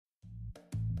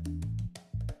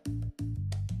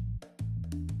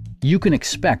You can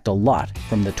expect a lot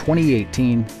from the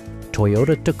 2018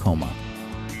 Toyota Tacoma.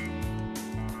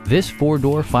 This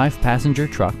four-door, five-passenger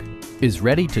truck is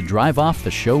ready to drive off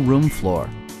the showroom floor.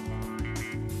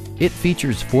 It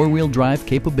features four-wheel drive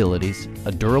capabilities,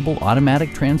 a durable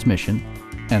automatic transmission,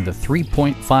 and the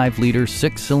 3.5-liter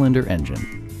six-cylinder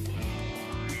engine.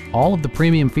 All of the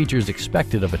premium features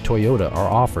expected of a Toyota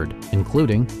are offered,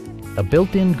 including a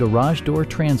built-in garage door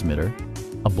transmitter,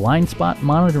 a blind spot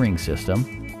monitoring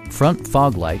system, front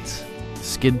fog lights,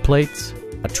 skid plates,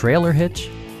 a trailer hitch,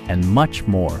 and much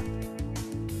more.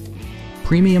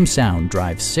 Premium sound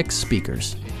drives 6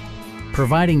 speakers,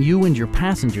 providing you and your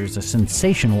passengers a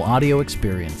sensational audio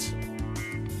experience.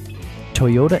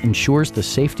 Toyota ensures the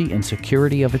safety and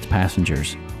security of its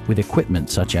passengers with equipment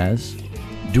such as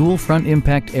dual front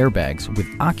impact airbags with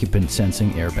occupant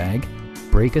sensing airbag,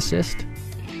 brake assist,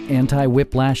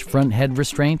 anti-whiplash front head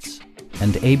restraints,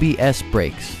 and ABS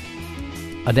brakes.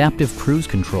 Adaptive Cruise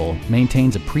Control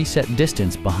maintains a preset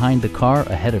distance behind the car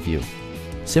ahead of you,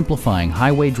 simplifying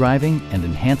highway driving and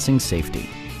enhancing safety.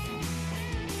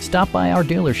 Stop by our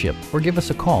dealership or give us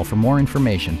a call for more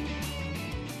information.